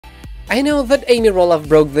I know that Amy Roloff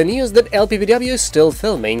broke the news that LPBW is still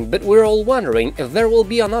filming, but we're all wondering if there will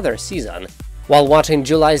be another season. While watching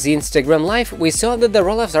July's Instagram live, we saw that the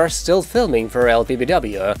Roloffs are still filming for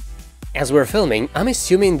LPBW. As we're filming, I'm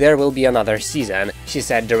assuming there will be another season, she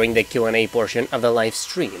said during the Q&A portion of the live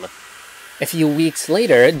stream. A few weeks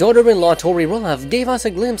later, daughter-in-law Tori Roloff gave us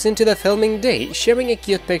a glimpse into the filming day, sharing a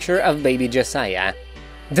cute picture of baby Josiah.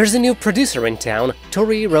 "There's a new producer in town,"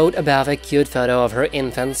 Tori wrote above a cute photo of her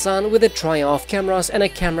infant son with a trio of cameras and a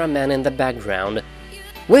cameraman in the background.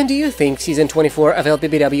 "When do you think season 24 of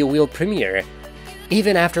LPBW will premiere?"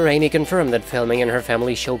 Even after Amy confirmed that filming in her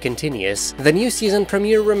family show continues, the new season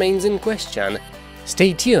premiere remains in question.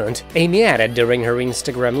 "Stay tuned," Amy added during her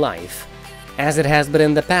Instagram live. "As it has been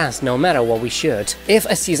in the past, no matter what we shoot, if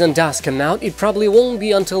a season does come out, it probably won't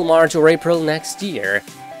be until March or April next year."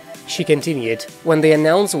 She continued, "When they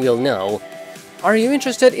announce, we'll know." Are you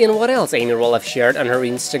interested in what else Amy Roloff shared on her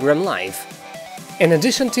Instagram live? In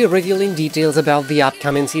addition to revealing details about the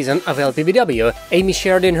upcoming season of LPBW, Amy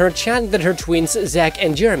shared in her chat that her twins Zach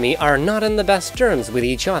and Jeremy are not on the best terms with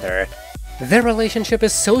each other. Their relationship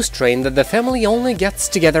is so strained that the family only gets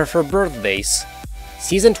together for birthdays.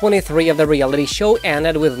 Season 23 of the reality show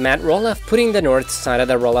ended with Matt Roloff putting the north side of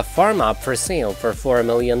the Roloff farm up for sale for $4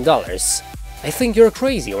 million. "I think you're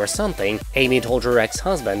crazy or something," Amy told her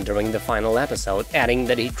ex-husband during the final episode, adding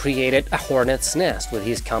that he created a hornet's nest with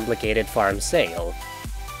his complicated farm sale.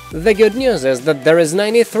 "The good news is that there is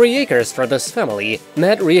 93 acres for this family,"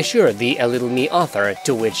 Matt reassured the A Little Me author,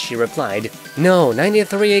 to which she replied, "No,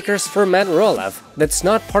 93 acres for Matt Roloff, that's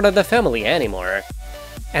not part of the family anymore."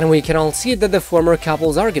 And we can all see that the former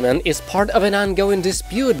couple's argument is part of an ongoing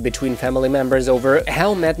dispute between family members over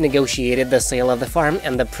how Matt negotiated the sale of the farm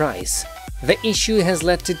and the price. The issue has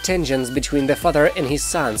led to tensions between the father and his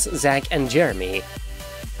sons, Zach and Jeremy.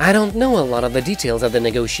 "I don't know a lot of the details of the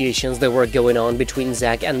negotiations that were going on between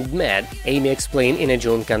Zach and Matt," Amy explained in a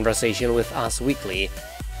joint conversation with Us Weekly.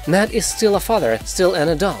 "Matt is still a father, still an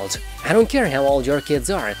adult. I don't care how old your kids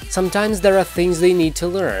are, sometimes there are things they need to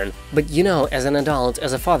learn, but you know, as an adult,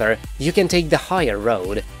 as a father, you can take the higher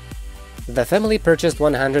road." The family purchased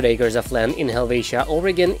 100 acres of land in Helvetia,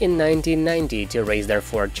 Oregon in 1990 to raise their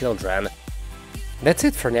 4 children. That's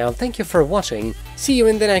it for now, thank you for watching, see you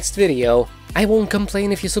in the next video. I won't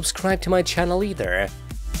complain if you subscribe to my channel either.